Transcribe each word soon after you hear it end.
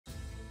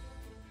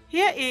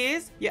Here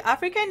is your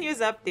African news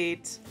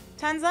update.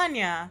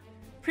 Tanzania.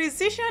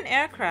 Precision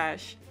air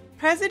crash.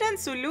 President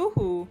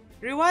Suluhu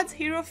rewards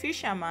hero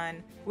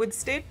fisherman with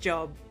state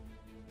job.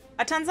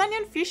 A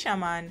Tanzanian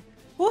fisherman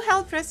who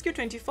helped rescue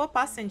 24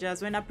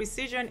 passengers when a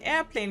precision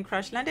airplane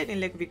crash landed in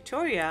Lake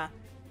Victoria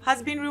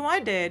has been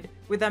rewarded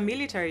with a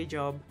military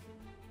job.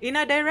 In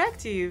a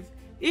directive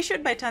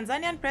issued by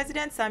Tanzanian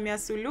President Samia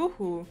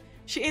Suluhu,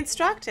 she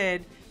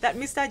instructed that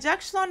Mr.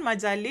 Jackson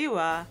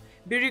Majaliwa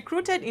be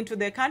recruited into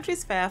the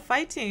country's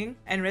firefighting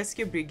and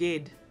rescue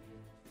brigade.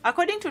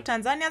 According to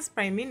Tanzania's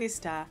Prime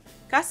Minister,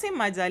 Jackson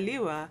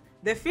Majaliwa,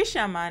 the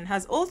fisherman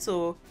has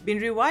also been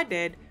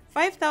rewarded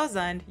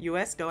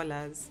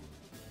 $5,000.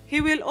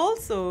 He will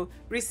also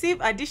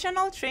receive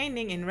additional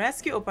training in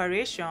rescue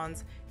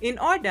operations in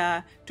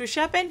order to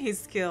sharpen his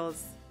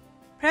skills.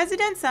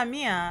 President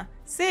Samia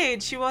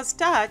said she was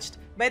touched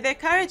by the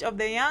courage of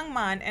the young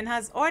man and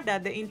has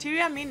ordered the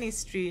Interior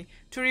Ministry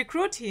to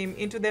recruit him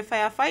into the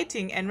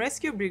firefighting and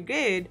rescue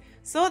brigade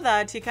so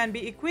that he can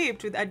be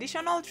equipped with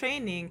additional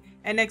training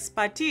and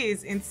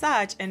expertise in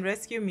search and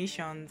rescue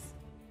missions.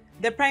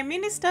 The Prime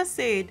Minister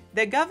said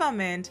the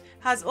government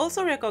has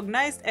also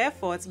recognized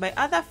efforts by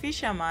other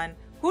fishermen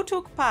who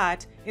took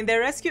part in the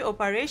rescue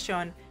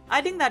operation,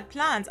 adding that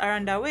plans are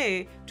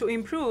underway to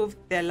improve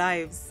their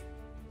lives.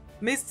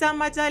 Mr.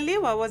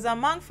 Majaliwa was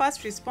among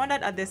first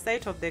responders at the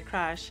site of the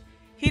crash.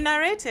 He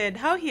narrated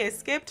how he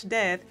escaped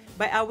death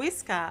by a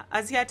whisker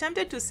as he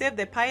attempted to save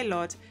the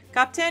pilot,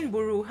 Captain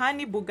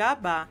Buruhani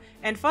Bugaba,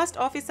 and First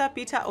Officer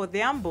Peter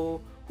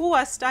Odhiambo, who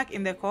was stuck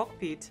in the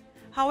cockpit.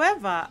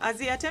 However, as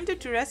he attempted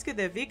to rescue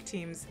the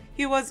victims,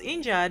 he was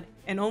injured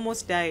and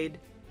almost died.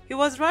 He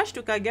was rushed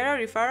to Kagera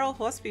Referral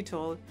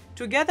Hospital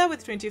together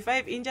with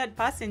 25 injured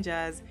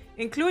passengers,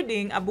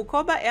 including a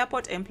Bukoba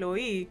airport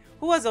employee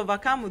who was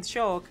overcome with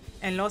shock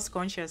and lost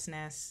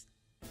consciousness.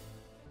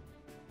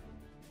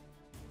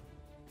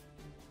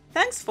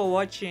 Thanks for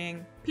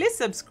watching. Please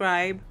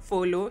subscribe,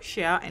 follow,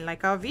 share, and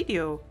like our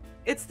video.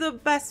 It's the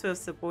best way of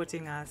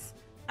supporting us.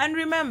 And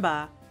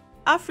remember,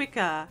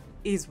 Africa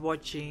is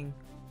watching.